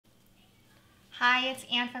Hi, it's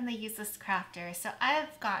Anne from the Useless Crafter. So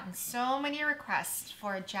I've gotten so many requests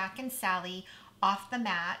for Jack and Sally off the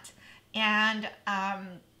mat, and I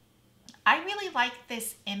really like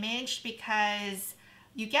this image because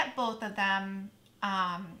you get both of them.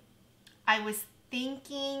 I was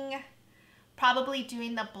thinking probably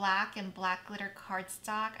doing the black and black glitter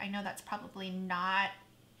cardstock. I know that's probably not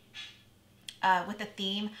with the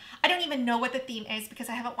theme. I don't even know what the theme is because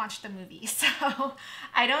I haven't watched the movie, so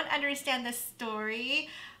I don't understand the story.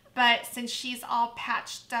 But since she's all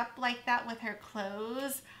patched up like that with her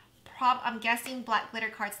clothes, I'm guessing black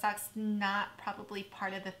glitter cardstock's not probably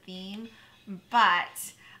part of the theme.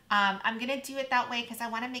 But I'm gonna do it that way because I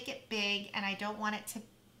want to make it big, and I don't want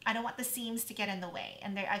the seams to get in the way.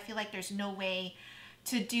 And I feel like there's no way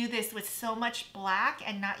to do this with so much black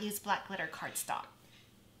and not use black glitter cardstock.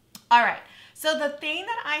 All right, so the thing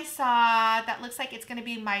that I saw that looks like it's going to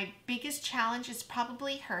be my biggest challenge is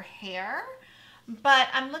probably her hair. But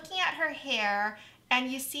I'm looking at her hair, and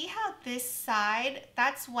you see how this side,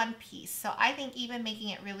 that's one piece. So I think even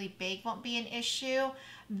making it really big won't be an issue.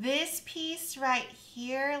 This piece right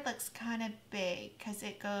here looks kind of big because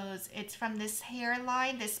it's from this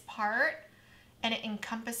hairline, this part, and it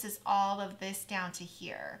encompasses all of this down to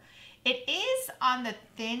here. It is on the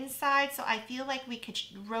thin side, so I feel like we could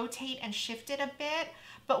rotate and shift it a bit,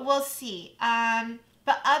 but we'll see.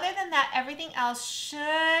 But other than that, everything else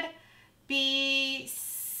should be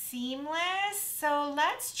seamless. So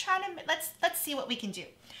let's see what we can do.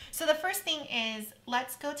 So the first thing is,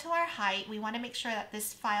 let's go to our height. We want to make sure that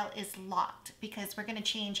this file is locked because we're going to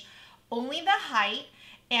change only the height,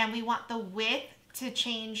 and we want the width to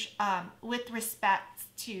change with respect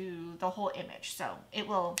to the whole image. So it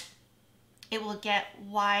will get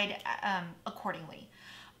wide accordingly.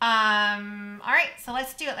 All right, so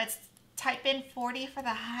let's do it. Let's type in 40 for the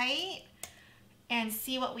height and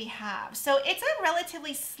see what we have. So it's a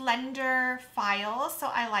relatively slender file, so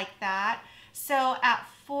I like that. So at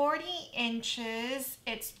 40 inches,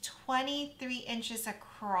 it's 23 inches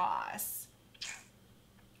across,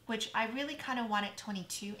 which I really kind of want it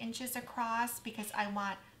 22 inches across because I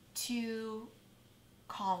want 2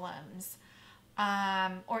 columns.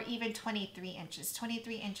 Or even 23 inches.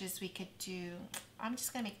 23 inches we could do,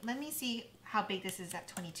 let me see how big this is at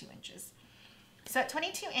 22 inches. So at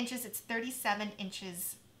 22 inches, it's 37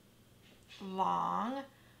 inches long,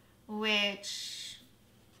 which,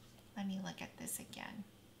 let me look at this again.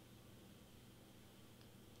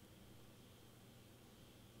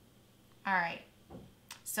 All right,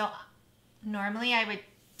 so normally I would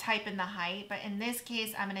type in the height, but in this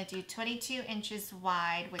case I'm going to do 22 inches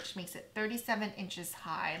wide, which makes it 37 inches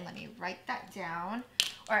high. Let me write that down,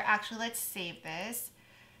 or actually let's save this.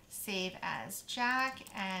 Save as Jack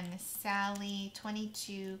and Sally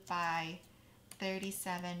 22 by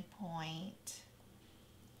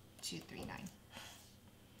 37.239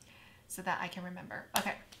 so that I can remember.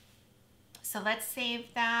 Okay, so let's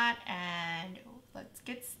save that and let's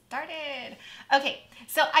get started. Okay,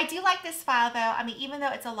 so I do like this file though. I mean, even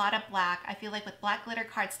though it's a lot of black, I feel like with black glitter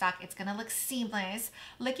cardstock, it's gonna look seamless.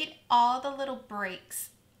 Look at all the little breaks.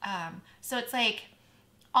 So it's like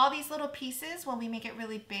all these little pieces, when we make it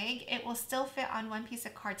really big, it will still fit on one piece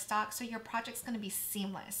of cardstock, so your project's gonna be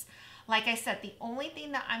seamless. Like I said, the only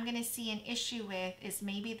thing that I'm gonna see an issue with is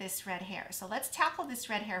maybe this red hair. So let's tackle this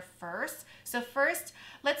red hair first. So first,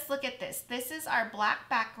 let's look at this. This is our black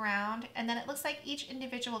background, and then it looks like each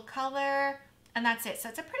individual color, and that's it. So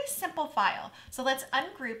it's a pretty simple file. So let's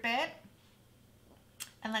ungroup it,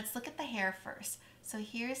 and let's look at the hair first. So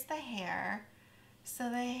here's the hair. So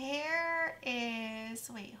the hair is,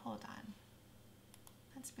 wait, hold on.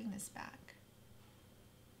 Let's bring this back.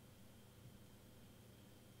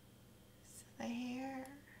 The hair.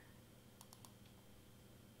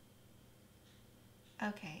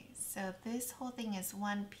 Okay, so this whole thing is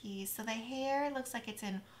one piece. So the hair looks like it's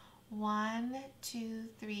in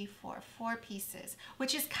 4 pieces,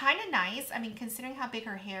 which is kind of nice. I mean, considering how big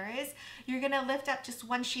her hair is, you're gonna lift up just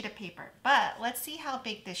one sheet of paper. But let's see how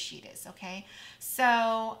big this sheet is, okay?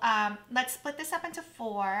 So let's split this up into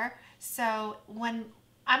 4. So when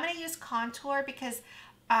I'm gonna use contour because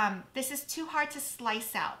this is too hard to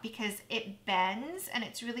slice out because it bends and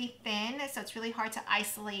it's really thin, so it's really hard to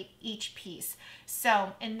isolate each piece.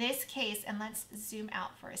 So in this case, and let's zoom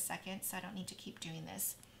out for a second so I don't need to keep doing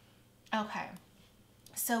this. Okay,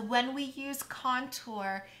 so when we use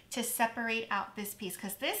contour to separate out this piece,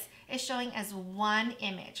 because this is showing as one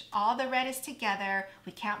image, all the red is together,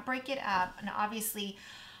 we can't break it up, and obviously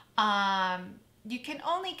you can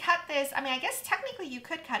only cut this. I mean, I guess technically you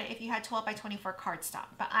could cut it if you had 12 by 24 cardstock,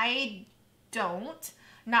 but I don't.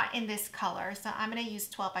 not in this color. So I'm going to use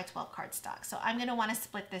 12 by 12 cardstock. So I'm going to want to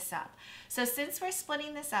split this up. So since we're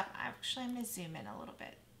splitting this up, actually I'm going to zoom in a little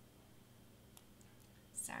bit.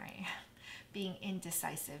 Sorry, being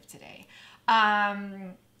indecisive today.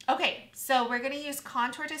 Okay, so we're going to use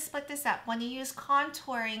contour to split this up. When you use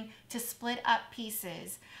contouring to split up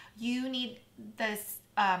pieces, you need this,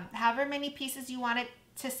 however many pieces you want it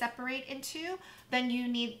to separate into, then you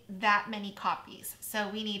need that many copies. So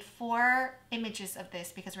we need 4 images of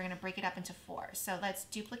this because we're going to break it up into 4. So let's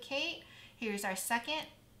duplicate. Here's our second,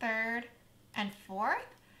 third, and fourth.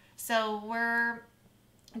 So we're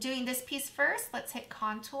doing this piece first. Let's hit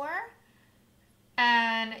contour.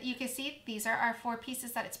 And you can see these are our 4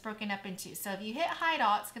 pieces that it's broken up into. So if you hit hide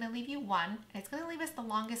all, it's going to leave you 1. And it's going to leave us the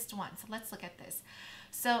longest one. So let's look at this.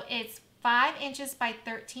 So it's 5 inches by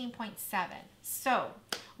 13.7. So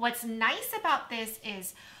what's nice about this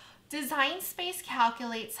is Design Space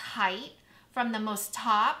calculates height from the most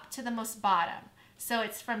top to the most bottom. So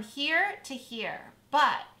it's from here to here.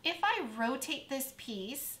 But if I rotate this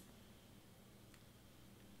piece,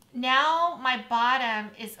 now my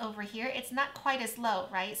bottom is over here. It's not quite as low,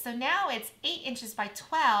 right? So now it's 8 inches by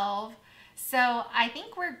 12. So I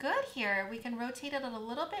think we're good here. We can rotate it a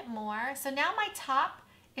little bit more. So now my top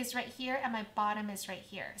is right here and my bottom is right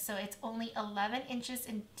here. So it's only 11 inches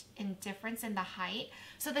in difference in the height.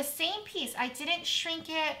 So the same piece, I didn't shrink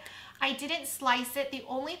it. I didn't slice it. The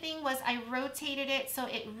only thing was I rotated it so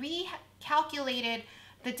it recalculated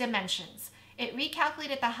the dimensions. It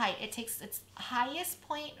recalculated the height. It takes its highest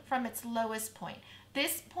point from its lowest point.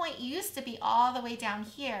 This point used to be all the way down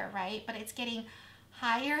here, right? But it's getting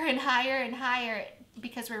higher and higher and higher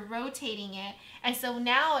because we're rotating it. And so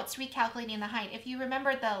now it's recalculating the height. If you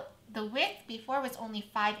remember, the width before was only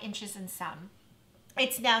 5 inches and some.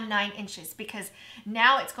 It's now 9 inches because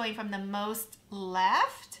now it's going from the most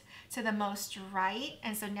left to the most right.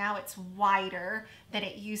 And so now it's wider than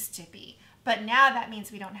it used to be. But now that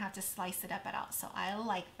means we don't have to slice it up at all. So I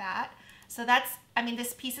like that. So that's, I mean,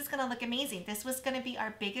 this piece is going to look amazing. This was going to be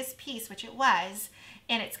our biggest piece, which it was,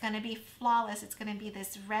 and it's going to be flawless. It's going to be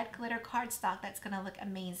this red glitter cardstock that's going to look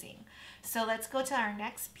amazing. So let's go to our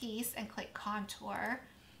next piece and click contour,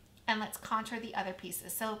 and let's contour the other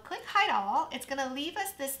pieces. So click hide all. It's going to leave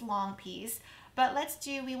us this long piece, but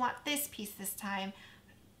we want this piece this time.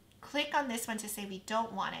 Click on this one to say we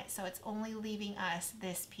don't want it. So it's only leaving us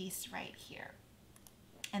this piece right here.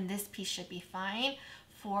 And this piece should be fine.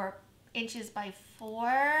 4 inches by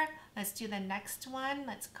 4. Let's do the next one.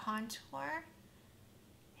 Let's contour.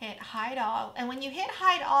 Hit hide all. And when you hit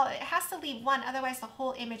hide all, it has to leave 1. Otherwise the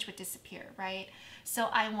whole image would disappear, right? So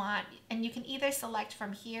I want, and you can either select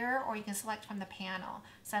from here or you can select from the panel.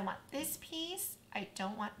 So I want this piece. I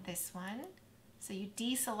don't want this one. So you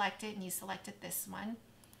deselect it and you selected this one.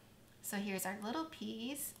 So here's our little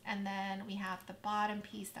piece, and then we have the bottom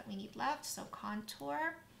piece that we need left. So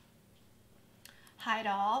contour, hide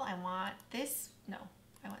all. I want this, no,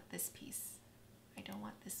 I want this piece. I don't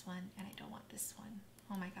want this one, and I don't want this one.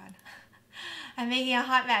 Oh my God, I'm making a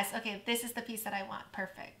hot mess. Okay, this is the piece that I want,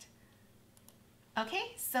 perfect.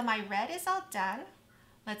 Okay, so my red is all done.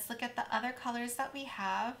 Let's look at the other colors that we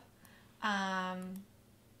have. Let's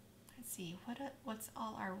see, what's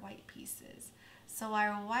all our white pieces? So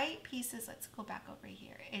our white pieces, let's go back over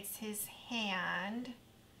here. It's his hand.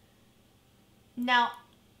 Now,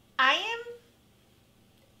 I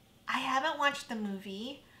haven't watched the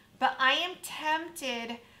movie, but I am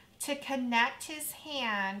tempted to connect his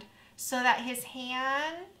hand so that his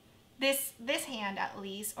hand, this hand at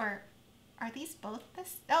least, or are these both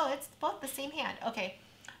this? Oh, it's both the same hand. Okay.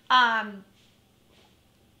 I'm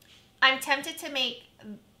tempted to make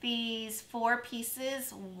these 4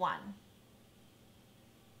 pieces 1.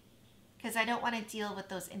 Because I don't want to deal with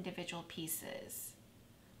those individual pieces.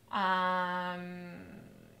 Yeah,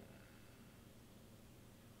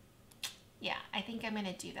 I think I'm going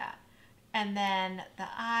to do that. And then the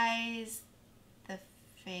eyes, the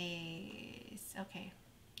face. Okay.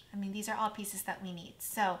 I mean, these are all pieces that we need.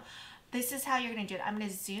 So this is how you're going to do it. I'm going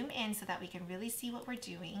to zoom in so that we can really see what we're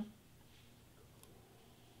doing.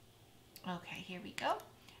 Okay, here we go.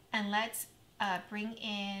 And let's bring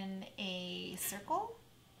in a circle.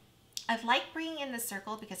 I like bringing in the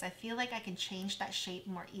circle because I feel like I can change that shape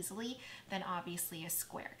more easily than obviously a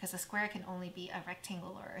square, because a square can only be a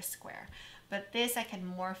rectangle or a square. But this I can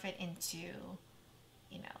morph it into,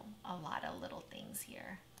 you know, a lot of little things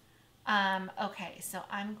here. Okay, so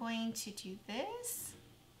I'm going to do this.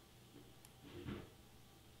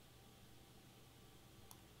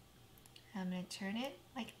 I'm going to turn it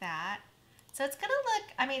like that. So it's going to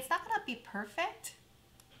look, I mean, it's not going to be perfect,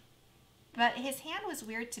 But his hand was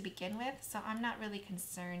weird to begin with, so I'm not really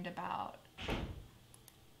concerned about.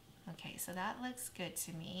 Okay, so that looks good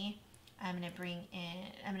to me. I'm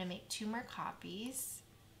gonna make 2 more copies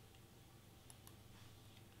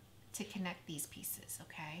to connect these pieces,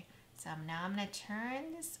 okay? So now I'm gonna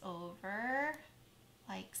turn this over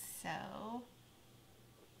like so.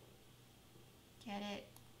 Get it?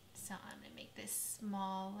 So I'm gonna make this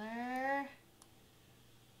smaller.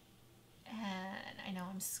 And I know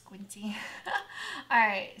I'm squinting. All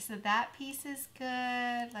right, so that piece is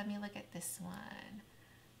good. Let me look at this one.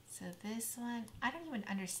 So this one, I don't even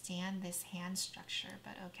understand this hand structure,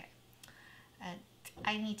 but okay.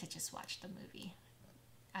 I need to just watch the movie.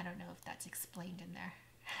 I don't know if that's explained in there.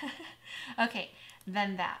 Okay,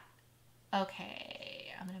 then that.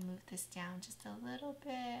 Okay, I'm gonna move this down just a little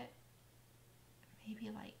bit. Maybe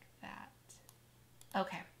like that.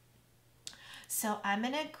 Okay. So I'm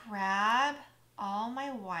gonna grab all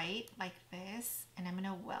my white like this and I'm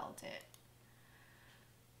gonna weld it.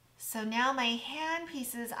 So now my hand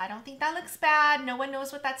pieces, I don't think that looks bad. No one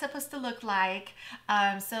knows what that's supposed to look like.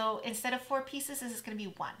 So instead of 4 pieces, this is gonna be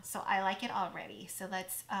 1. So I like it already. So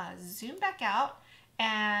let's zoom back out,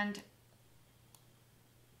 and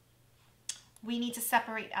we need to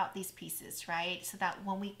separate out these pieces, right? So that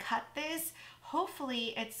when we cut this,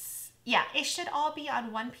 hopefully it should all be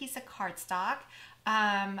on 1 piece of cardstock.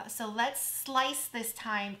 So let's slice this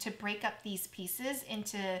time to break up these pieces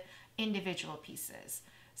into individual pieces.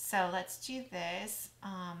 So let's do this.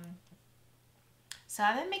 So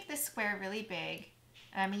I'm gonna make this square really big,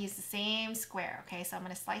 and I'm gonna use the same square, okay? So I'm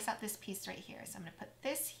gonna slice out this piece right here. So I'm gonna put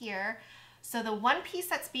this here. So the 1 piece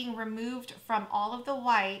that's being removed from all of the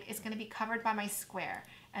white is gonna be covered by my square.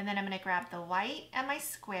 And then I'm gonna grab the white and my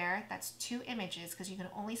square. That's 2 images, because you can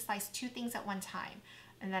only slice 2 things at one time.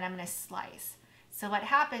 And then I'm gonna slice. So what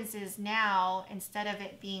happens is now, instead of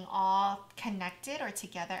it being all connected or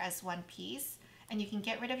together as 1 piece, and you can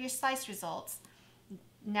get rid of your slice results,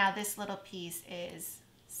 now this little piece is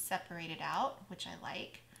separated out, which I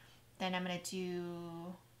like. Then I'm gonna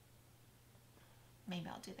do, maybe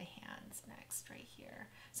I'll do the hands next right here.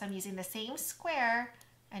 So I'm using the same square,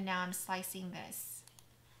 and now I'm slicing this.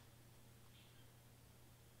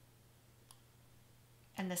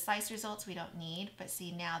 And the slice results we don't need, but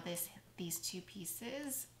see now these 2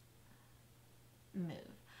 pieces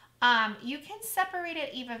move. You can separate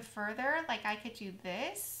it even further, like I could do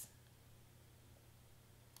this.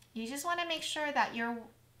 You just want to make sure that you're,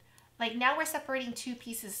 like now we're separating 2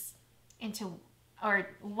 pieces into, or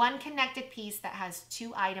 1 connected piece that has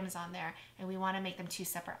 2 items on there, and we want to make them 2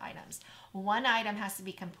 separate items. 1 item has to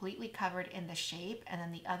be completely covered in the shape, and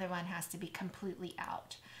then the other one has to be completely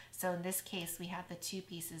out. So in this case, we have the 2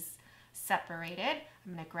 pieces separated.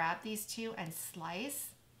 I'm going to grab these 2 and slice.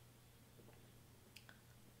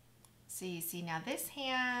 So you see now this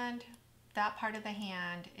hand, that part of the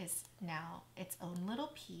hand is now its own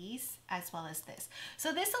little piece, as well as this.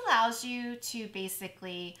 So this allows you to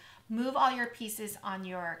basically move all your pieces on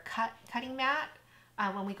your cutting mat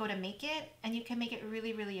when we go to make it, and you can make it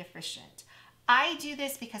really, really efficient. I do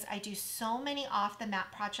this because I do so many off the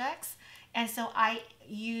mat projects, and so I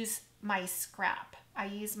use my scrap. I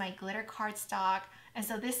use my glitter cardstock, and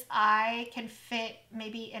so this I can fit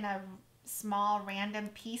maybe in a small random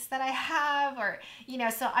piece that I have, or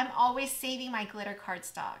so I'm always saving my glitter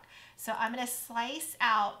cardstock. So I'm going to slice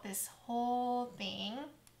out this whole thing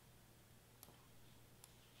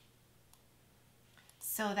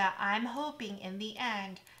so that I'm hoping in the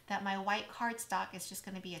end that my white cardstock is just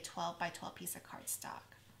going to be a 12 by 12 piece of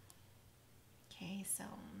cardstock. Okay, so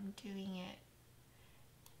I'm doing it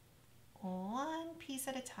 1 piece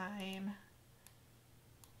at a time.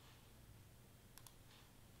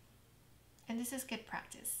 And this is good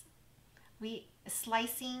practice.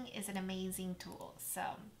 Slicing is an amazing tool, so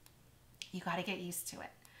you got to get used to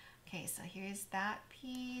it. Okay, so here's that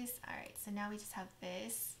piece. All right, so now we just have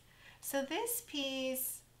this. So this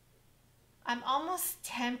piece, I'm almost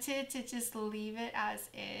tempted to just leave it as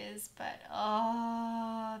is, but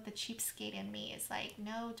oh, the cheapskate in me is like,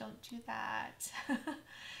 no, don't do that.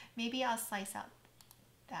 Maybe I'll slice out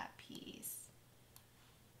that piece,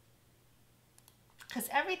 because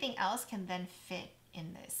everything else can then fit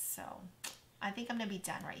in this. So I think I'm gonna be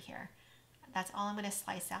done right here. That's all I'm gonna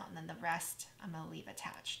slice out, and then the rest I'm gonna leave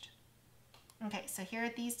attached. Okay, so here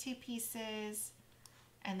are these 2 pieces,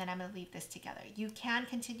 and then I'm gonna leave this together. You can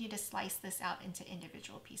continue to slice this out into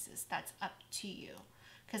individual pieces. That's up to you.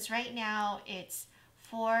 Because right now it's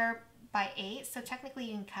 4 by 8, so technically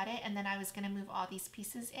you can cut it, and then I was gonna move all these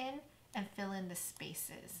pieces in and fill in the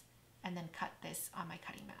spaces, and then cut this on my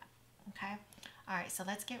cutting mat, okay? All right, so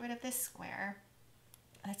let's get rid of this square.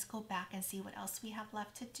 let's go back and see what else we have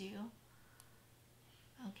left to do.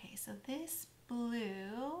 Okay, so this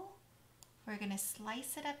blue, we're gonna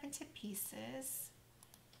slice it up into pieces,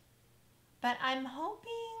 but I'm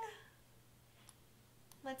hoping,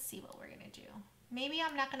 let's see what we're gonna do. Maybe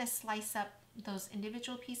I'm not gonna slice up those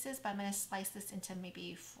individual pieces, but I'm gonna slice this into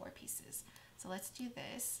maybe 4 pieces. So let's do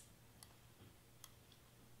this.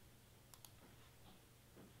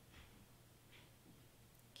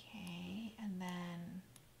 Okay, and then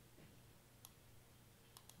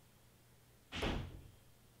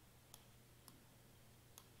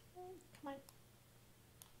come on.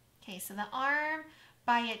 Okay, so the arm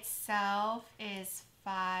by itself is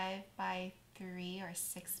 5 by 3 or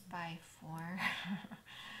 6 by 4.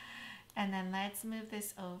 And then let's move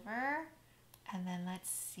this over, and then let's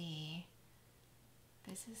see.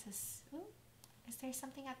 This is a, ooh, is there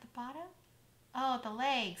something at the bottom? Oh, the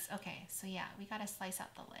legs. Okay, so yeah, we gotta slice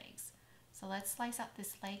out the legs. So let's slice out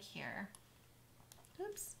this leg here.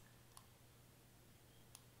 Oops.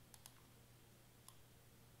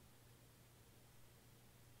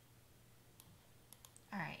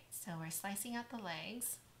 All right, so we're slicing out the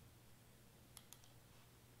legs.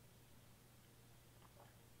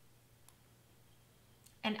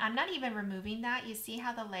 And I'm not even removing that. You see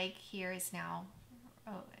how the leg here is now,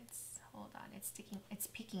 oh, it's, hold on, it's sticking, it's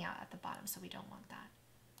peeking out at the bottom, so we don't want that.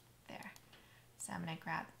 There. So I'm gonna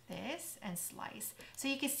grab this and slice. So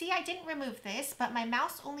you can see I didn't remove this, but my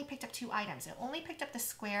mouse only picked up 2 items. It only picked up the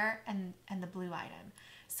square and the blue item.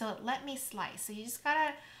 So it let me slice. So you just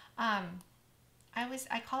gotta,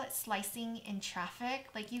 I call it slicing in traffic.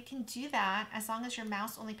 Like you can do that as long as your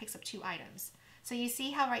mouse only picks up 2 items. So you see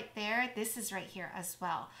how right there, this is right here as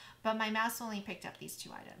well, but my mouse only picked up these 2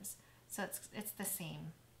 items. So it's the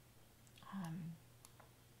same.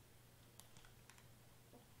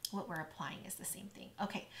 What we're applying is the same thing.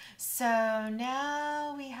 Okay, so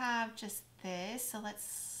now we have just this. So let's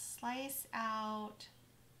slice out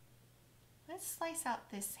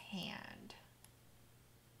this hand.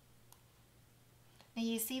 Now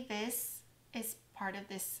you see this is part of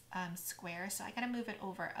this square, so I gotta move it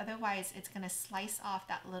over. Otherwise, it's gonna slice off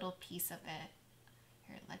that little piece of it.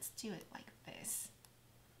 Here, let's do it like this.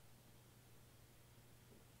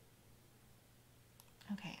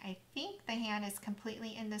 Okay, I think the hand is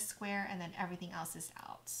completely in this square and then everything else is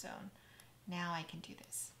out. So now I can do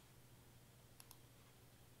this.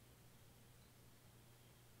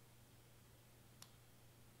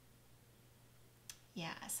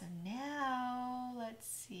 Yeah, so now let's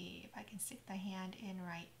see if I can stick the hand in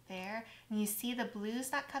right there. And you see the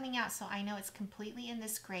blue's not coming out, so I know it's completely in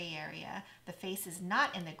this gray area. The face is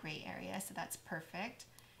not in the gray area, so that's perfect.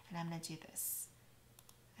 And I'm gonna do this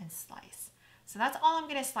and slice. So that's all I'm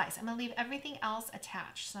gonna slice. I'm gonna leave everything else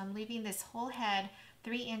attached. So I'm leaving this whole head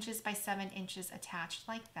 3 inches by 7 inches attached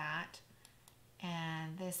like that.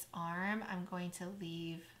 And this arm, I'm going to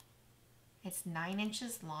leave, it's 9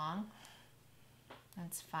 inches long.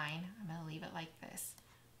 That's fine. I'm gonna leave it like this.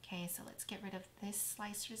 Okay, so let's get rid of this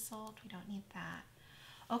slice result. We don't need that.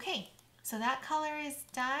 Okay, so that color is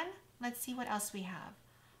done. Let's see what else we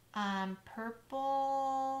have.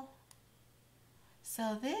 Purple.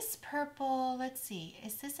 So this purple, let's see,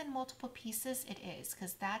 is this in multiple pieces? It is,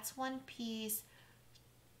 because that's 1 piece,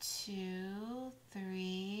 2,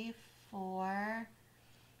 3, 4.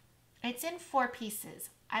 It's in 4 pieces.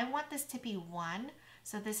 I want this to be 1.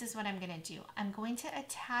 So this is what I'm gonna do. I'm going to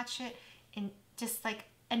attach it in just like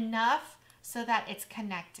enough so that it's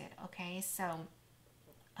connected, okay? So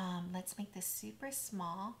let's make this super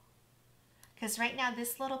small, because right now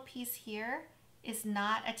this little piece here is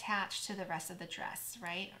not attached to the rest of the dress,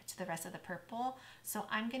 right? Or to the rest of the purple. So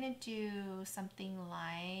I'm gonna do something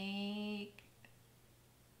like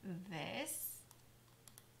this.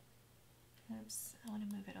 Oops, I wanna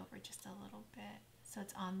move it over just a little bit so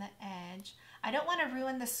it's on the edge. I don't wanna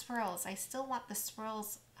ruin the swirls. I still want the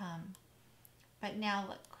swirls, but now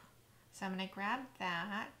look. So I'm gonna grab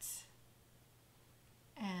that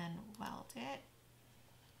and weld it.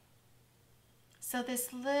 So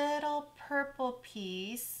this little purple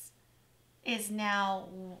piece is now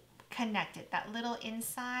connected. That little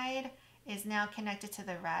inside is now connected to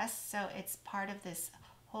the rest, so it's part of this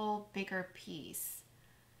whole bigger piece.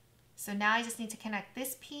 So now I just need to connect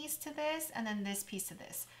this piece to this and then this piece to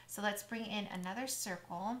this. So let's bring in another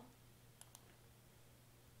circle.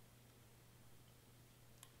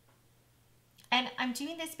 And I'm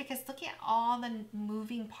doing this because look at all the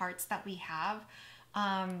moving parts that we have.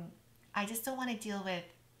 I just don't want to deal with,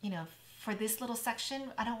 you know, for this little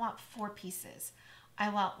section, I don't want 4 pieces. I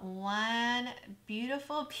want 1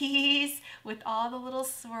 beautiful piece with all the little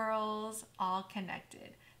swirls all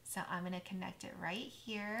connected. So I'm going to connect it right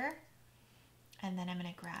here. And then I'm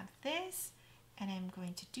going to grab this and I'm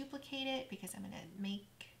going to duplicate it because I'm going to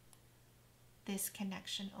make this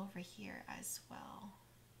connection over here as well.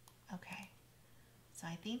 Okay, so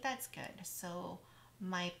I think that's good. So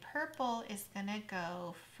my purple is going to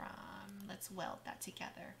go from, let's weld that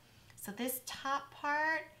together. So this top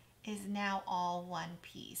part is now all one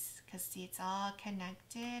piece because see, it's all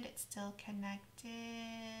connected. It's still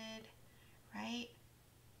connected, right?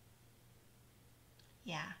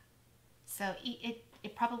 Yeah. So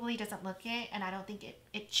it probably doesn't look it, and I don't think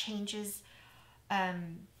it changes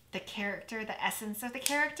the character, the essence of the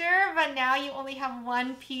character, but now you only have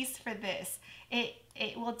one piece for this.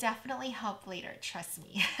 It will definitely help later, trust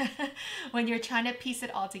me, when you're trying to piece it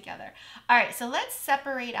all together. All right, so let's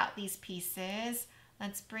separate out these pieces.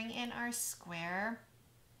 Let's bring in our square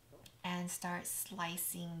and start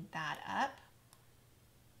slicing that up.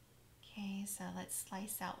 Okay, so let's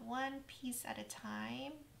slice out one piece at a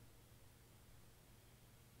time.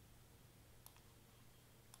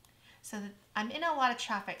 So I'm in a lot of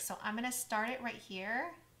traffic, so I'm going to start it right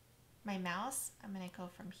here. My mouse, I'm going to go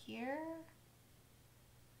from here,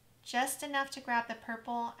 just enough to grab the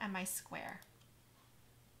purple and my square.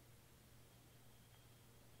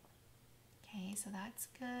 Okay, so that's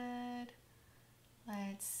good.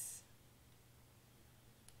 Let's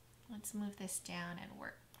move this down and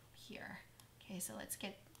work here. Okay, so let's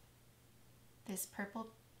get this purple,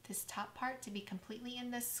 this top part to be completely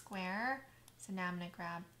in this square. So now I'm going to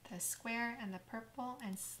grab the square and the purple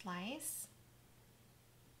and slice.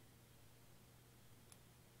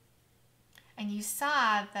 And you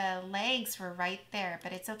saw the legs were right there,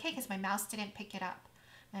 but it's okay because my mouse didn't pick it up.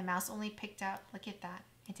 My mouse only picked up, look at that,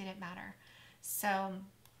 it didn't matter. So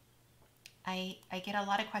I get a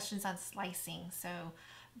lot of questions on slicing. So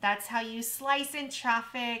that's how you slice in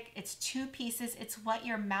traffic. It's two pieces, it's what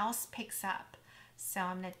your mouse picks up. So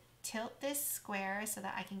I'm going to tilt this square so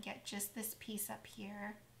that I can get just this piece up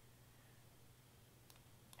here.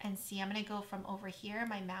 And see, I'm going to go from over here.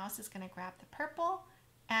 My mouse is going to grab the purple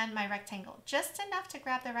and my rectangle. Just enough to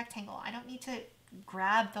grab the rectangle. I don't need to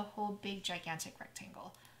grab the whole big gigantic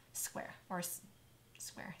rectangle. Square or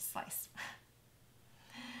square slice.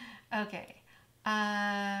 Okay. All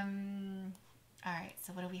right,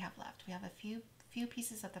 so what do we have left? We have a few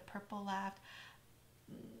pieces of the purple left.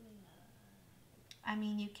 I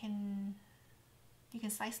mean, you can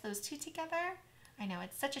slice those two together. I know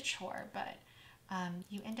it's such a chore, but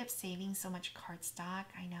you end up saving so much cardstock.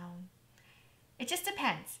 I know. It just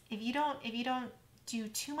depends. If you don't do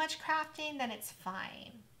too much crafting, then it's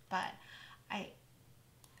fine. But I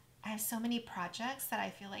have so many projects that I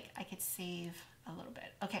feel like I could save a little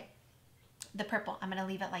bit. Okay, the purple, I'm gonna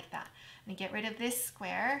leave it like that. I'm gonna get rid of this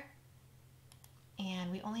square,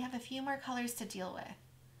 and we only have a few more colors to deal with.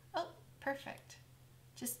 Oh, perfect.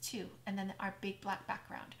 Just two, and then our big black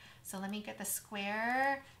background. So let me get the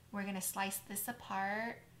square. We're gonna slice this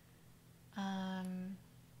apart.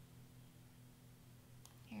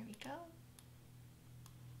 Here we go.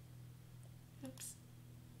 Oops.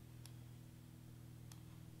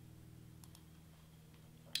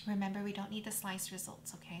 Remember, we don't need the slice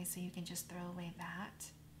results, okay? So you can just throw away that.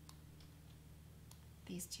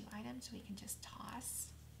 These two items we can just toss.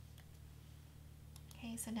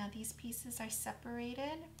 Okay, so now these pieces are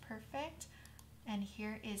separated. Perfect. And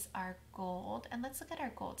here is our gold. And let's look at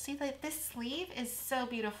our gold. See, like this sleeve is so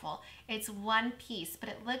beautiful. It's one piece, but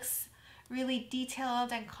it looks really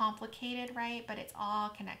detailed and complicated, right? But it's all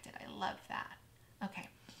connected. I love that. Okay,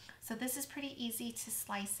 so this is pretty easy to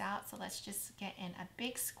slice out. So let's just get in a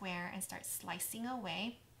big square and start slicing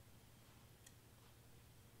away.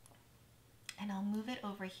 And I'll move it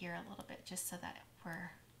over here a little bit just so that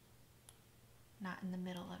we're not in the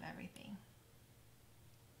middle of everything.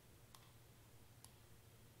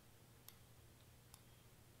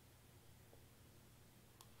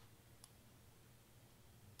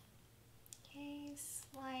 Okay,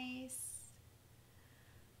 slice.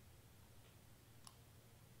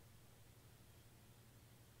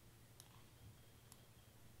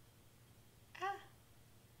 Ah.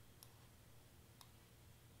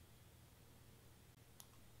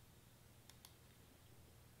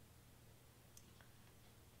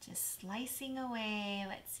 Just slicing away.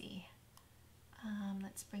 Let's see.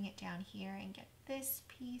 Let's bring it down here and get this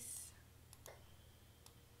piece.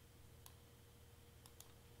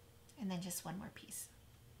 And then just one more piece.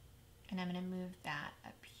 And I'm going to move that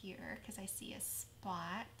up here because I see a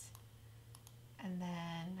spot. And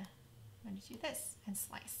then I'm going to do this and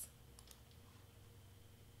slice.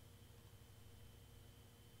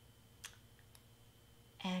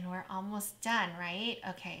 And And we're almost done, right?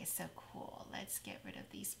 Okay, so cool. Let's get rid of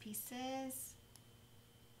these pieces.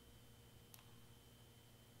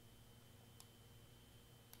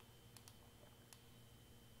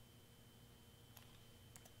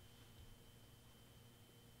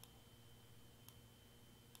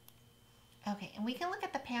 Okay, and we can look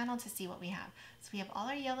at the panel to see what we have. So we have all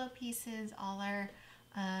our yellow pieces, all our,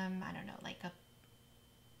 I don't know, like a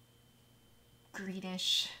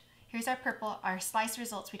greenish. Here's our purple, our slice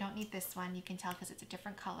results. We don't need this one. You can tell because it's a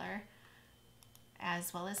different color,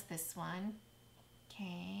 as well as this one.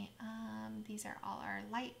 Okay, these are all our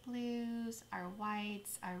light blues, our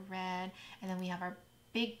whites, our red, and then we have our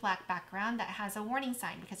big black background that has a warning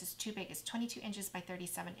sign because it's too big. It's 22 inches by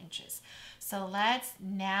 37 inches. So let's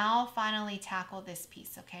now finally tackle this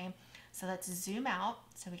piece, okay? So let's zoom out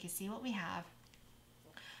so we can see what we have.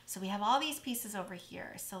 So we have all these pieces over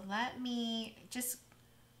here. So let me just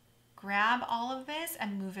grab all of this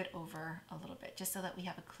and move it over a little bit just so that we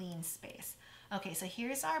have a clean space. Okay, so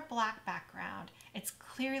here's our black background. It's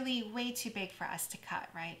clearly way too big for us to cut,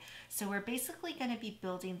 right? So we're basically going to be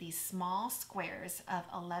building these small squares of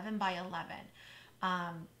 11 by 11.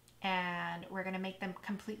 And we're going to make them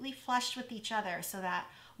completely flushed with each other so that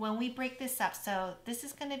when we break this up, so this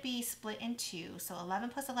is going to be split in two. So 11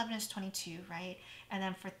 plus 11 is 22, right? And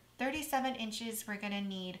then for 37 inches, we're going to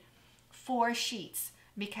need 4 sheets,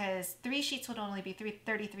 because 3 sheets would only be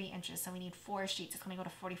 33 inches. So we need 4 sheets. It's going to go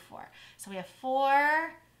to 44. So we have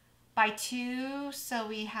 4 by 2. So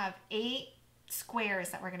we have 8 squares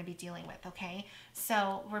that we're going to be dealing with. Okay.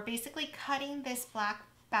 So we're basically cutting this black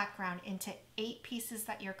background into 8 pieces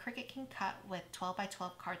that your Cricut can cut with 12 by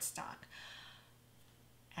 12 cardstock.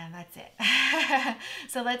 And that's it.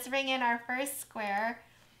 So let's bring in our first square.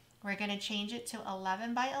 We're going to change it to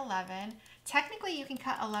 11 by 11. Technically, you can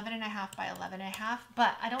cut 11 and a half by 11 and a half,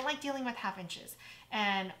 but I don't like dealing with half inches.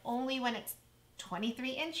 And only when it's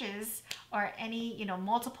 23 inches or any, you know,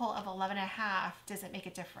 multiple of 11 and a half does it make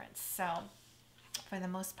a difference. So for the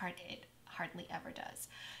most part, it hardly ever does.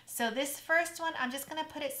 So this first one, I'm just going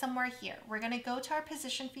to put it somewhere here. We're going to go to our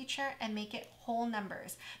position feature and make it whole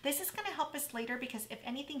numbers. This is going to help us later because if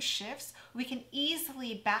anything shifts, we can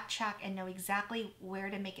easily backtrack and know exactly where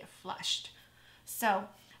to make it flushed. So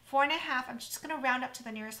 4 and a half, I'm just going to round up to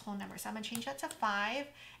the nearest whole number. So I'm going to change that to 5,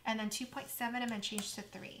 and then 2.7, I'm going to change to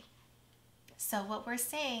 3. So what we're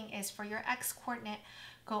saying is for your X coordinate,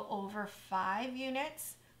 go over 5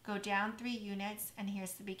 units, go down 3 units, and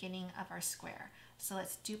here's the beginning of our square. So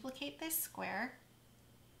let's duplicate this square,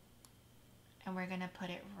 and we're going to put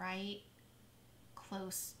it right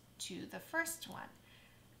close to the first one.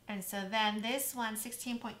 And so then this one,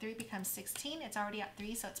 16.3 becomes 16. It's already at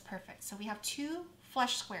 3, so it's perfect. So we have 2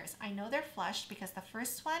 flush squares. I know they're flushed because the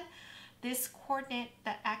first one, this coordinate,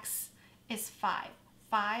 the X, is 5.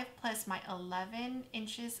 5 plus my 11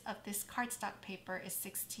 inches of this cardstock paper is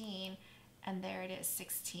 16, and there it is,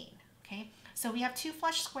 16. Okay, so we have 2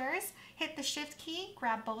 flush squares. Hit the shift key,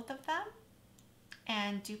 grab both of them,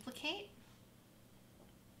 and duplicate.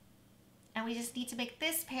 And we just need to make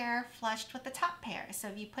this pair flushed with the top pair. So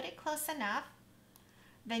if you put it close enough,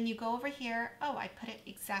 then you go over here. Oh, I put it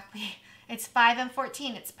exactly. It's 5 and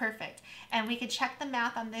 14. It's perfect. And we could check the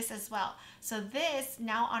math on this as well. So this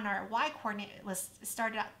now on our Y coordinate was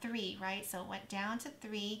started at 3, right? So it went down to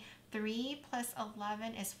 3. 3 plus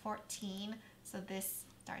 11 is 14. So this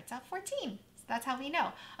starts at 14. So that's how we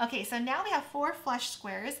know. Okay, so now we have 4 flush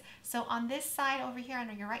squares. So on this side over here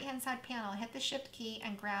on your right-hand side panel, hit the shift key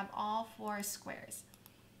and grab all 4 squares.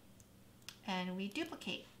 And we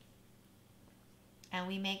duplicate. And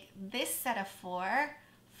we make this set of 4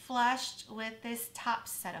 flushed with this top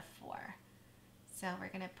set of 4. So we're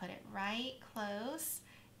going to put it right close,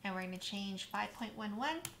 and we're going to change 5.11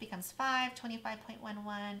 becomes 5,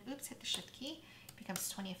 25.11, oops, hit the shift key, becomes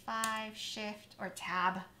 25, shift or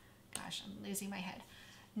tab. Gosh, I'm losing my head.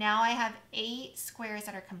 Now I have 8 squares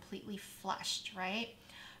that are completely flushed, right?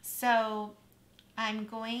 So I'm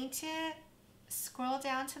going to scroll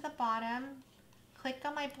down to the bottom, click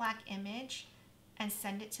on my black image, and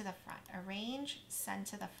send it to the front. Arrange, send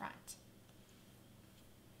to the front.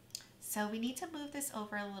 So we need to move this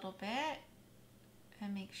over a little bit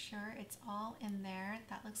and make sure it's all in there.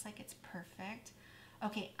 That looks like it's perfect.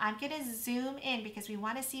 Okay, I'm gonna zoom in because we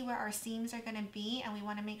wanna see where our seams are gonna be, and we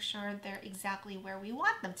wanna make sure they're exactly where we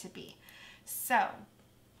want them to be. So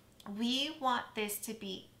we want this to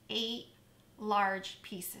be 8 large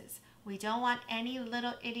pieces. We don't want any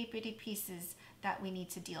little itty bitty pieces that we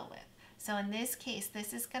need to deal with. So in this case,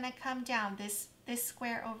 this is going to come down. This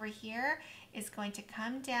square over here is going to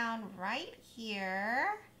come down right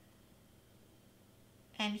here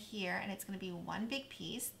and here, and it's going to be one big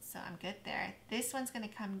piece, so I'm good there. This one's going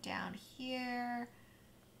to come down here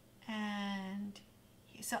and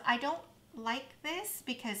here. So I don't like this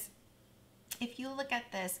because if you look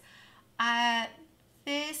at this,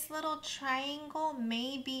 this little triangle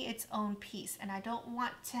may be its own piece, and I don't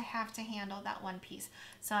want to have to handle that one piece.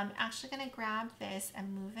 So I'm actually going to grab this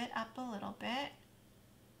and move it up a little bit.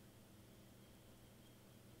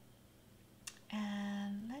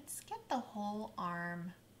 And let's get the whole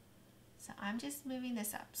arm. So I'm just moving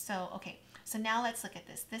this up. So, okay, so now let's look at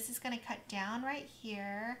this. This is going to cut down right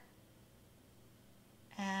here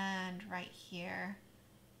and right here.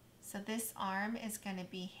 So this arm is going to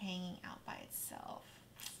be hanging out by itself.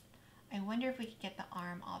 I wonder if we could get the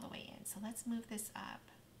arm all the way in. So let's move this up.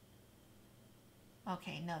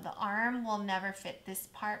 Okay, no, the arm will never fit. This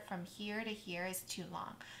part from here to here is too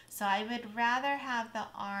long. So I would rather have the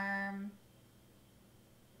arm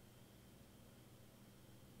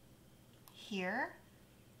here,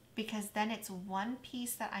 because then it's one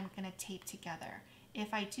piece that I'm going to tape together.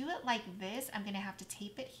 If I do it like this, I'm going to have to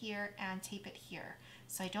tape it here and tape it here.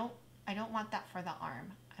 So I don't want that for the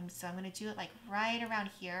arm. So I'm going to do it like right around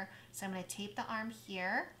here. So I'm going to tape the arm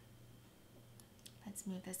here. Let's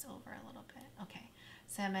move this over a little bit. Okay.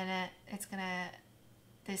 So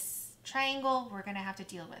this triangle we're going to have to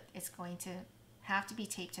deal with. It's going to have to be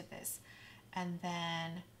taped to this. And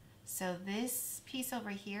then, so this piece over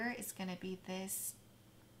here is going to be this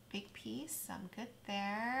big piece. So I'm good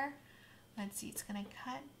there. Let's see, it's going to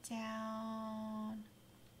cut down.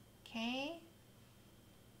 Okay.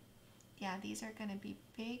 Yeah, these are going to be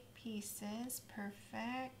big pieces.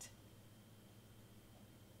 Perfect.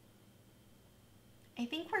 I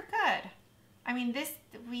think we're good. I mean, this,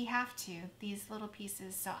 we have to, these little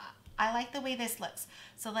pieces. So I like the way this looks.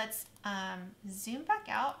 So let's zoom back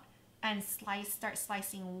out and start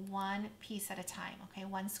slicing one piece at a time. Okay,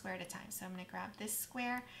 one square at a time. So I'm going to grab this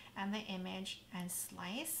square and the image and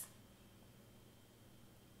slice.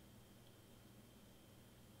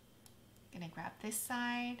 Gonna grab this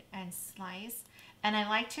side and slice, and I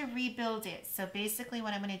like to rebuild it. So basically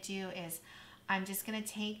what I'm going to do is I'm just going to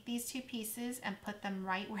take these two pieces and put them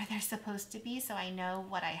right where they're supposed to be, so I know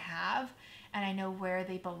what I have and I know where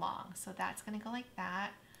they belong. So that's going to go like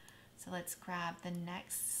that. So let's grab the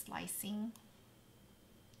next slicing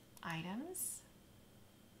items.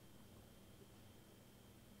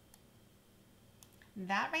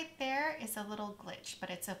 That right there is a little glitch, but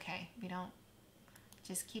it's okay. We don't,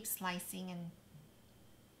 just keep slicing. And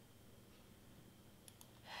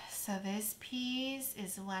so this piece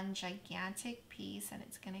is one gigantic piece, and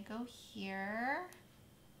it's going to go here.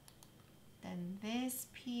 Then this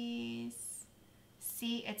piece,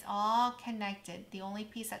 see, it's all connected. The only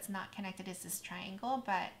piece that's not connected is this triangle,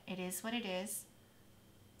 but it is what it is.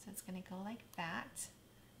 So it's going to go like that.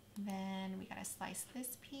 Then we got to slice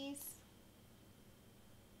this piece.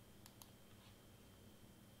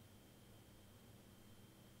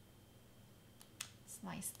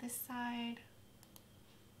 Slice this side.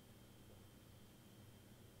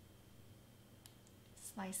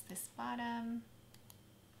 Slice this bottom.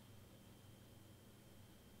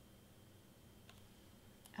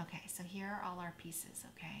 Okay, so here are all our pieces,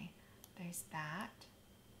 okay? There's that.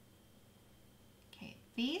 Okay,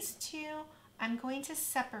 these two, I'm going to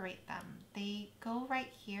separate them. They go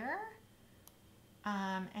right here.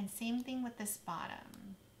 And same thing with this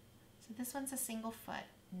bottom. So this one's a single foot.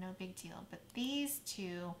 No big deal, but these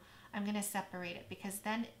two, I'm going to separate it because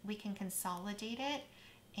then we can consolidate it,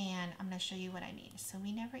 and I'm going to show you what I mean. So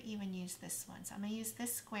we never even use this one. So I'm going to use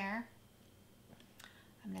this square.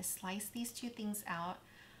 I'm going to slice these two things out,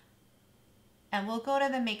 and we'll go to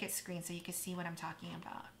the make it screen so you can see what I'm talking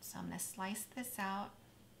about. So I'm going to slice this out,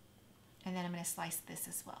 and then I'm going to slice this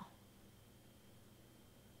as well.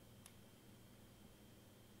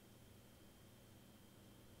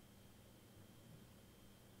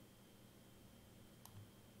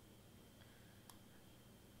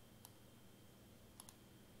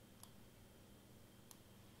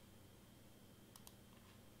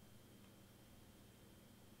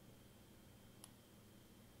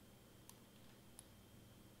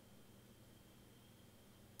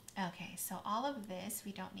 Okay, so all of this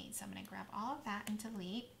we don't need, so I'm going to grab all of that and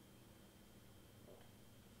delete.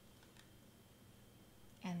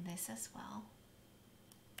 And this as well.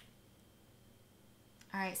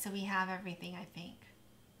 All right, so we have everything, I think.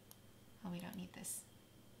 Oh, we don't need this.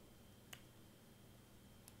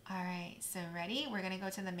 All right, so ready? We're going to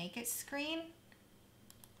go to the make it screen,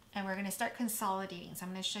 and we're going to start consolidating. So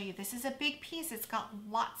I'm going to show you, this is a big piece. It's got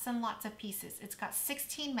lots and lots of pieces. It's got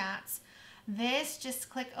 16 mats. This, just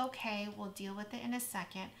click OK. We'll deal with it in a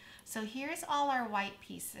second. So here's all our white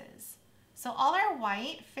pieces. So all our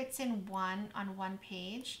white fits in one on one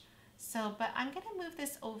page. So, but I'm gonna move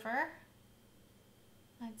this over.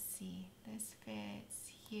 Let's see, this fits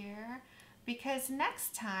here. Because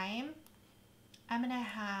next time I'm gonna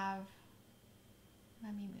have,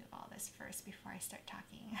 let me move all this first before I start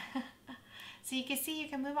talking. So you can see you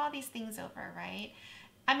can move all these things over, right?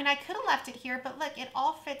 I mean, I could have left it here, but look, it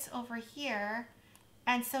all fits over here.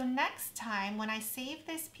 And so next time when I save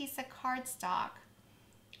this piece of cardstock,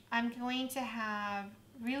 I'm going to have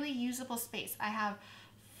really usable space. I have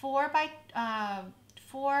 4 by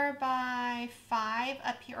 5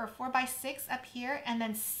 up here, or 4 by 6 up here, and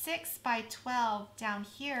then 6 by 12 down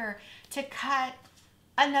here to cut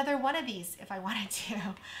another one of these if I wanted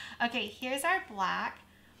to. Okay, here's our black.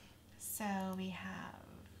 So we have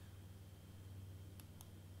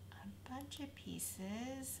a bunch of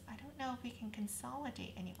pieces. I don't know if we can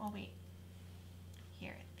consolidate any. Oh wait,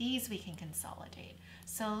 here, these we can consolidate.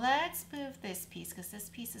 So let's move this piece because this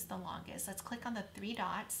piece is the longest. Let's click on the 3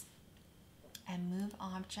 dots and move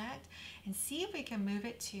object and see if we can move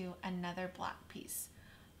it to another black piece.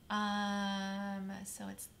 So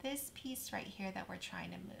it's this piece right here that we're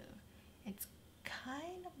trying to move. It's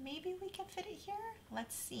kind of, maybe we can fit it here.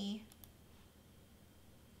 Let's see.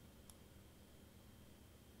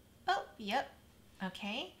 Oh, yep.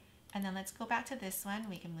 Okay. And then let's go back to this one.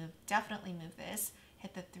 We can definitely move this.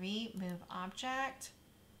 Hit the 3, move object.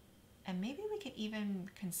 And maybe we could even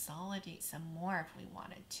consolidate some more if we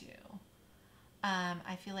wanted to.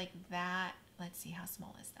 I feel like that, let's see, how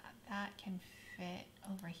small is that? That can fit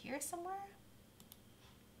over here somewhere.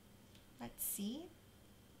 Let's see.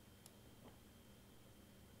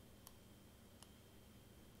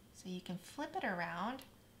 So you can flip it around.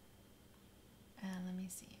 And let me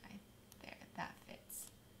see, there, that fits.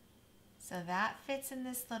 So that fits in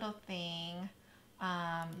this little thing.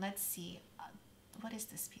 Let's see, what is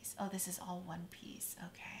this piece? Oh, this is all one piece,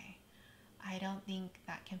 okay. I don't think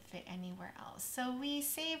that can fit anywhere else. So we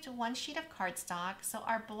saved 1 sheet of cardstock. So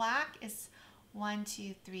our black is 1,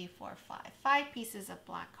 2, 3, 4, 5. 5 pieces of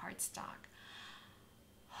black cardstock.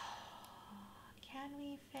 Can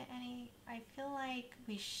we fit any? I feel like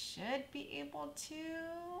we should be able to.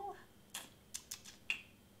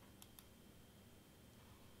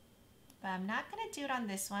 But I'm not gonna do it on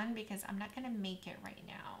this one because I'm not gonna make it right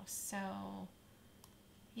now. So,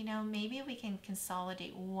 you know, maybe we can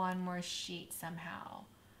consolidate 1 more sheet somehow.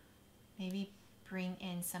 Maybe bring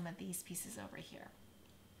in some of these pieces over here.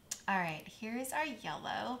 All right, here's our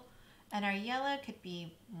yellow, and our yellow could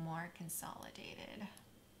be more consolidated.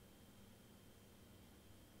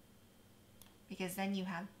 Because then you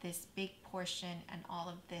have this big portion and all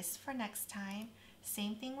of this for next time.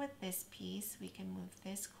 Same thing with this piece. We can move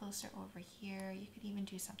this closer over here. You could even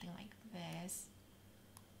do something like this.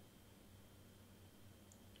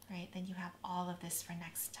 Right, then you have all of this for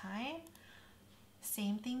next time.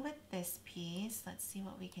 Same thing with this piece. Let's see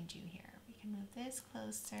what we can do here. We can move this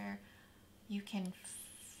closer. You can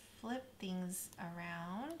flip things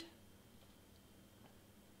around.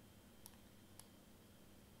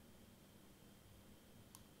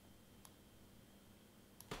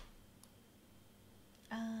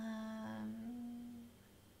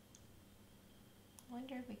 I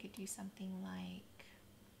wonder if we could do something like,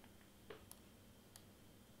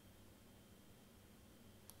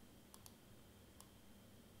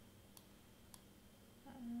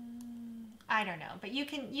 I don't know, but you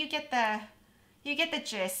get the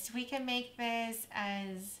gist. We can make this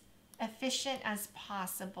as efficient as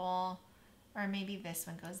possible, or maybe this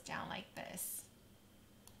one goes down like this.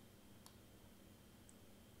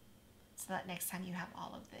 So that next time you have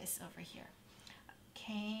all of this over here.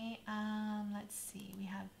 Okay, let's see, we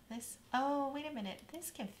have this. Oh, wait a minute, this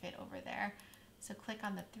can fit over there. So click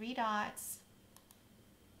on the 3 dots,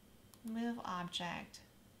 move object.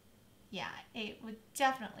 Yeah, it would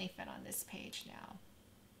definitely fit on this page now.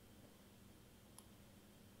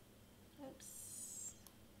 Oops.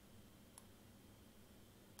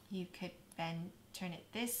 You could then turn it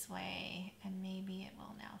this way and maybe it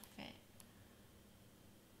will now fit.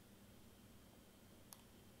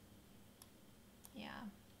 Yeah,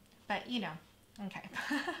 but you know, okay.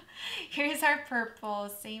 Here's our purple.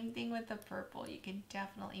 Same thing with the purple. You can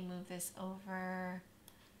definitely move this over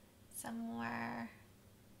somewhere.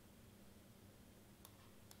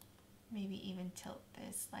 Maybe even tilt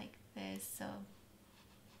this like this. So,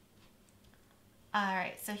 all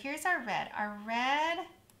right, so here's our red. Our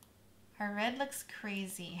red looks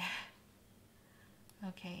crazy.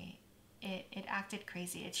 Okay, it acted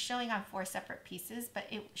crazy. It's showing on 4 separate pieces, but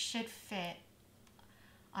it should fit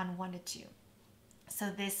on 1 to 2. So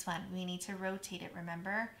this one, we need to rotate it,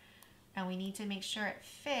 remember? and we need to make sure it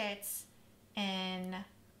fits in,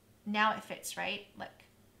 now it fits, right? Look,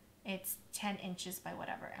 it's 10 inches by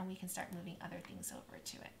whatever, and we can start moving other things over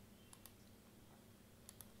to it.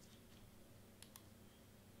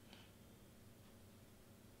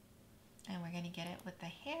 And we're going to get it with the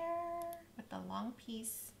hair, with the long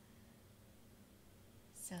piece.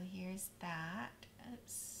 So here's that.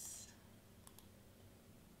 Oops.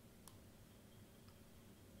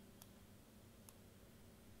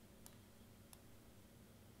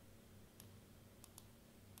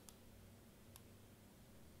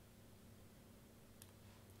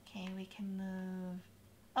 Okay, we can move.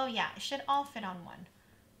 Oh yeah, it should all fit on one.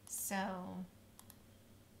 So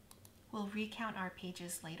we'll recount our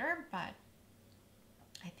pages later, but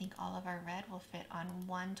I think all of our red will fit on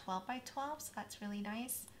one 12 by 12, so that's really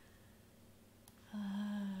nice.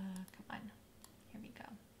 Come on, here we go.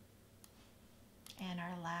 And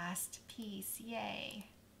our last piece, yay.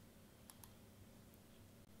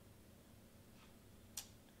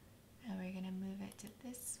 And we're gonna move it to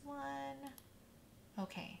this one.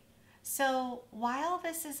 Okay, so while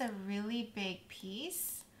this is a really big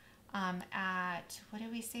piece, at, what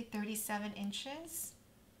did we say, 37 inches,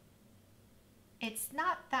 it's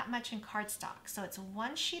not that much in cardstock. So it's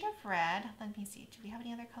one sheet of red. Let me see, do we have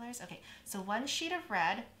any other colors? Okay, so one sheet of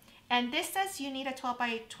red. And this says you need a 12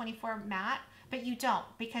 by 24 mat, but you don't,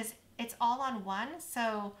 because it's all on one.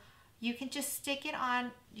 So you can just stick it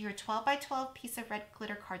on your 12 by 12 piece of red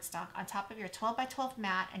glitter cardstock on top of your 12 by 12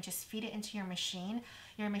 mat and just feed it into your machine.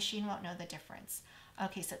 Your machine won't know the difference.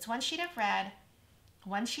 Okay, so it's one sheet of red,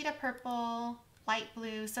 one sheet of purple, light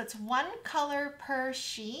blue. So it's one color per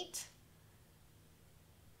sheet.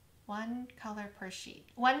 One color per sheet.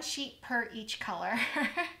 One sheet per each color.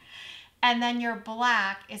 And then your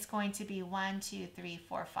black is going to be 1, 2, 3,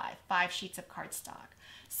 4, 5. 5 sheets of cardstock.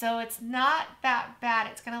 So it's not that bad.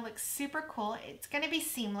 It's going to look super cool. It's going to be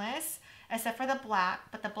seamless, except for the black.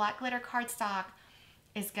 But the black glitter cardstock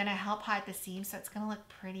is going to help hide the seam. So it's going to look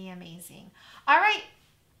pretty amazing. All right.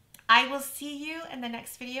 I will see you in the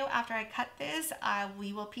next video. After I cut this,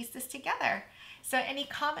 we will piece this together. So any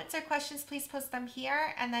comments or questions, please post them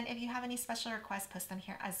here. And then if you have any special requests, post them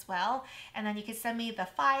here as well. And then you can send me the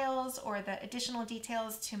files or the additional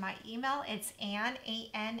details to my email. It's Ann,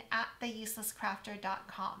 A-N,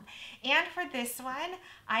 @theuselesscrafter.com. And for this one,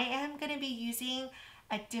 I am going to be using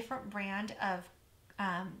a different brand of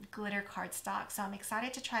glitter cardstock, so I'm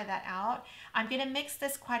excited to try that out. I'm going to mix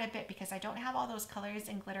this quite a bit because I don't have all those colors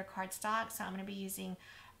in glitter cardstock, so I'm going to be using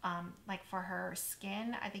like for her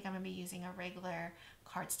skin, I think I'm going to be using a regular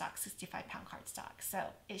cardstock, 65-pound cardstock. So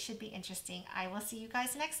it should be interesting. I will see you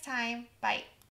guys next time. Bye.